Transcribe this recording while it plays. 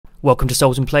Welcome to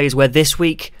Souls and Plays, where this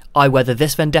week I weather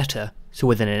this vendetta to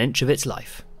within an inch of its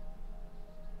life.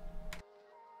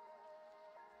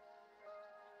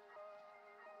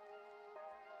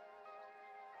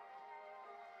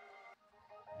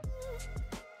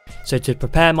 So to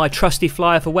prepare my trusty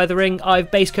flyer for weathering,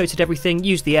 I've base coated everything,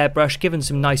 used the airbrush, given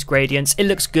some nice gradients, it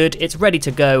looks good, it's ready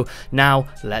to go, now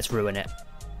let's ruin it.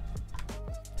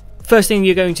 First thing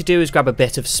you're going to do is grab a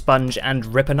bit of sponge and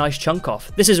rip a nice chunk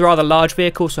off. This is a rather large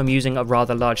vehicle, so I'm using a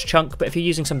rather large chunk, but if you're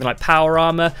using something like power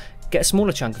armor, get a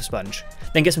smaller chunk of sponge.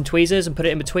 Then get some tweezers and put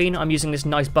it in between. I'm using this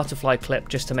nice butterfly clip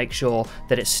just to make sure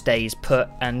that it stays put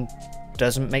and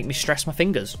doesn't make me stress my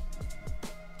fingers.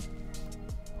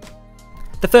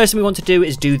 The first thing we want to do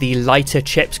is do the lighter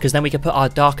chips, because then we can put our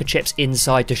darker chips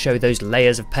inside to show those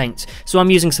layers of paint. So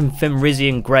I'm using some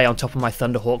Fimrizian Grey on top of my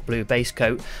Thunderhawk Blue base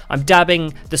coat. I'm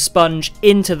dabbing the sponge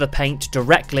into the paint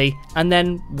directly and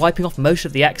then wiping off most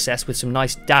of the excess with some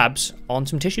nice dabs on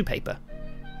some tissue paper.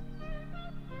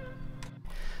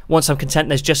 Once I'm content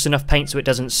there's just enough paint so it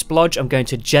doesn't splodge, I'm going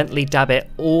to gently dab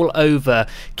it all over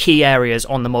key areas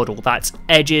on the model. That's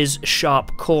edges,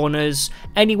 sharp corners,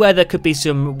 anywhere there could be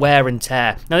some wear and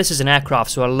tear. Now this is an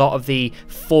aircraft, so a lot of the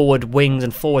forward wings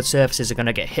and forward surfaces are going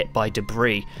to get hit by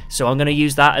debris. So I'm going to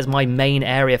use that as my main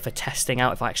area for testing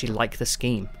out if I actually like the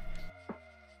scheme.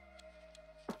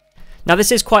 Now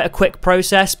this is quite a quick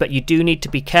process, but you do need to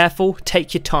be careful,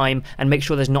 take your time and make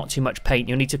sure there's not too much paint.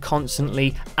 You'll need to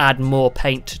constantly add more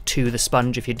paint to the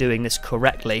sponge if you're doing this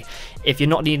correctly. If you're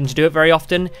not needing to do it very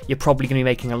often, you're probably going to be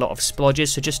making a lot of splodges,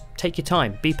 so just take your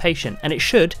time, be patient, and it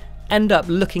should end up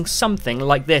looking something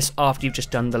like this after you've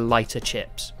just done the lighter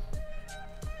chips.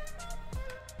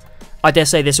 I dare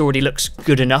say this already looks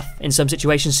good enough in some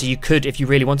situations, so you could, if you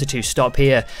really wanted to, stop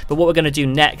here. But what we're going to do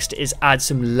next is add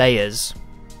some layers.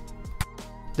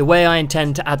 The way I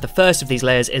intend to add the first of these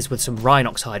layers is with some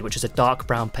Rhinox hide, which is a dark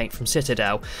brown paint from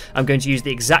Citadel. I'm going to use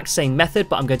the exact same method,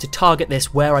 but I'm going to target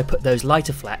this where I put those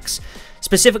lighter flecks,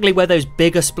 specifically where those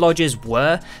bigger splodges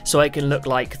were, so it can look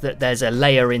like that there's a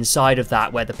layer inside of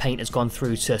that where the paint has gone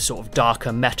through to sort of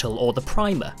darker metal or the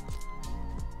primer.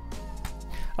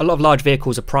 A lot of large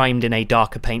vehicles are primed in a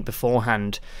darker paint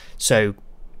beforehand, so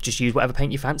just use whatever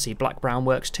paint you fancy. Black brown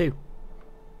works too.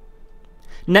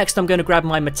 Next I'm going to grab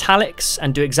my metallics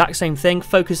and do exact same thing,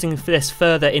 focusing this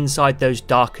further inside those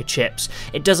darker chips.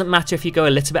 It doesn't matter if you go a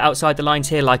little bit outside the lines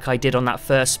here like I did on that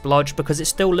first splodge, because it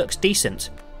still looks decent.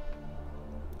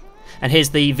 And here's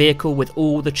the vehicle with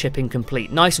all the chipping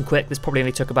complete. Nice and quick, this probably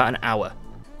only took about an hour.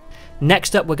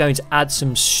 Next up we're going to add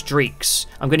some streaks.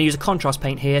 I'm going to use a contrast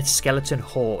paint here, Skeleton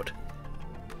Horde.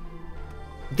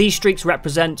 These streaks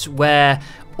represent where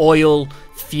oil,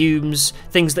 fumes,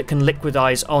 things that can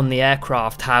liquidize on the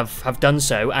aircraft have done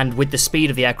so, and with the speed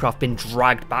of the aircraft been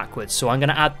dragged backwards. So I'm going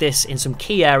to add this in some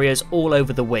key areas all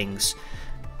over the wings.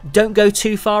 Don't go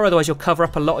too far, otherwise you'll cover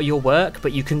up a lot of your work,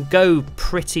 but you can go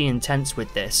pretty intense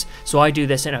with this. So I do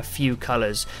this in a few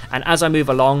colours, and as I move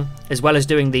along, as well as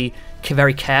doing the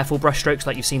very careful brush strokes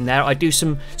like you've seen there, I do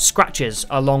some scratches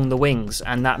along the wings,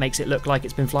 and that makes it look like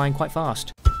it's been flying quite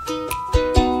fast.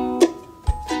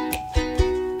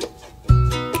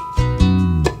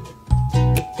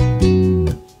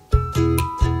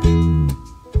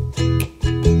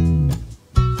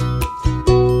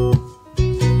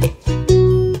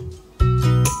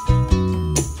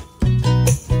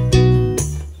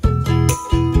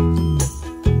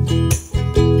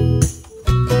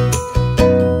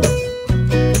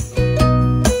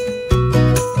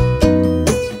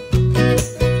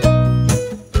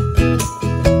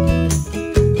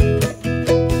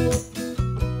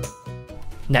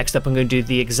 Next up I'm going to do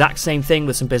the exact same thing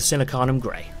with some Basilicanum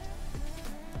Grey.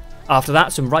 After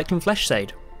that, some Reikland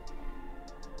Fleshshade.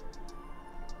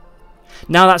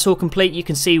 Now that's all complete, you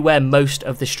can see where most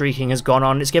of the streaking has gone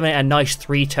on. It's given it a nice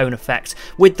three-tone effect.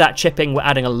 With that chipping, we're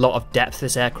adding a lot of depth to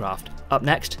this aircraft. Up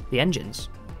next, the engines.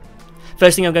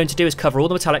 First thing I'm going to do is cover all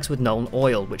the metallics with Nuln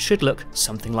Oil, which should look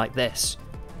something like this.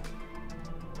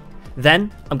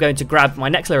 Then I'm going to grab my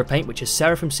next layer of paint, which is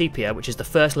Seraphim Sepia, which is the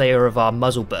first layer of our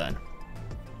muzzle burn.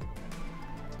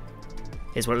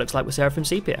 Here's what it looks like with Seraphim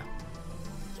Sepia.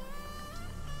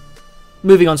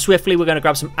 Moving on swiftly, we're going to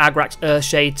grab some Agrax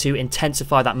Earthshade to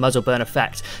intensify that muzzle burn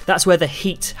effect. That's where the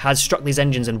heat has struck these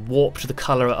engines and warped the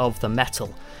colour of the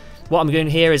metal. What I'm doing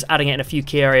here is adding it in a few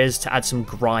key areas to add some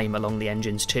grime along the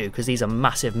engines too, because these are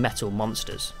massive metal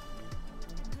monsters.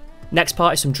 Next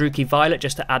part is some Druchii Violet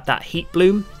just to add that heat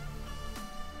bloom.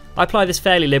 I apply this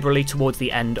fairly liberally towards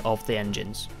the end of the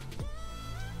engines.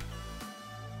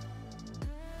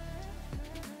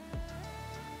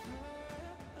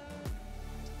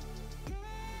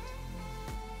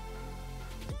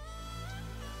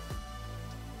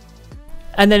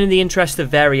 And then in the interest of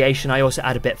variation, I also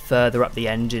add a bit further up the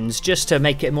engines just to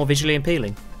make it more visually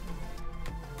appealing.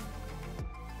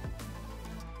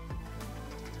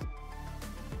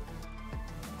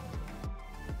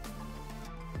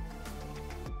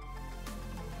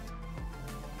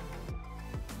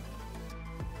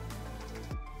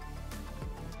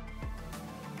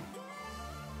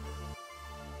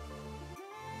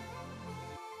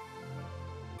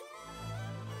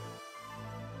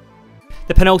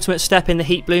 The penultimate step in the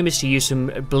heat bloom is to use some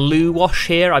blue wash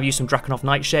here. I've used some Drakenhof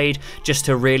Nightshade just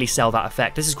to really sell that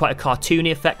effect. This is quite a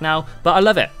cartoony effect now, but I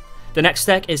love it. The next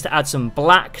step is to add some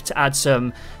black, to add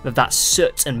some of that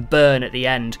soot and burn at the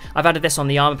end. I've added this on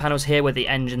the armor panels here where the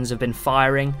engines have been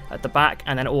firing at the back,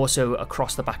 and then also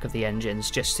across the back of the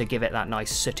engines just to give it that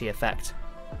nice sooty effect.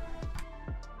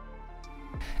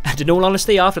 And in all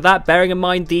honesty, after that, bearing in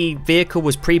mind the vehicle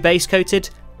was pre-base coated,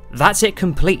 that's it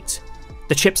complete.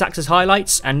 The chips act as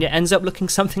highlights, and it ends up looking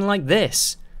something like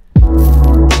this.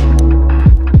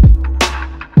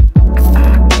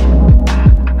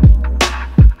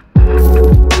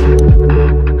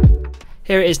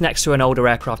 Here it is next to an older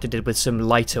aircraft I did with some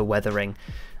lighter weathering.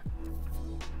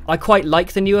 I quite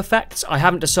like the new effects. I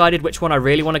haven't decided which one I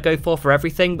really want to go for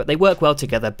everything, but they work well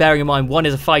together, bearing in mind one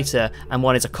is a fighter and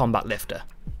one is a combat lifter.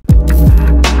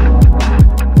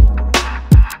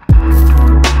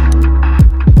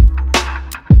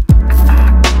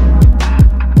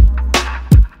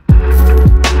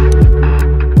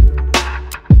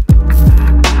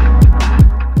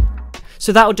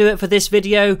 So that'll do it for this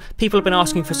video. People have been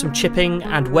asking for some chipping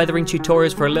and weathering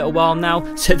tutorials for a little while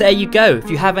now, so there you go. If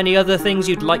you have any other things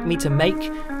you'd like me to make,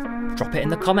 drop it in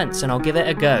the comments and I'll give it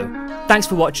a go. Thanks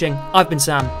for watching. I've been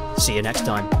Sam. See you next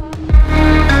time.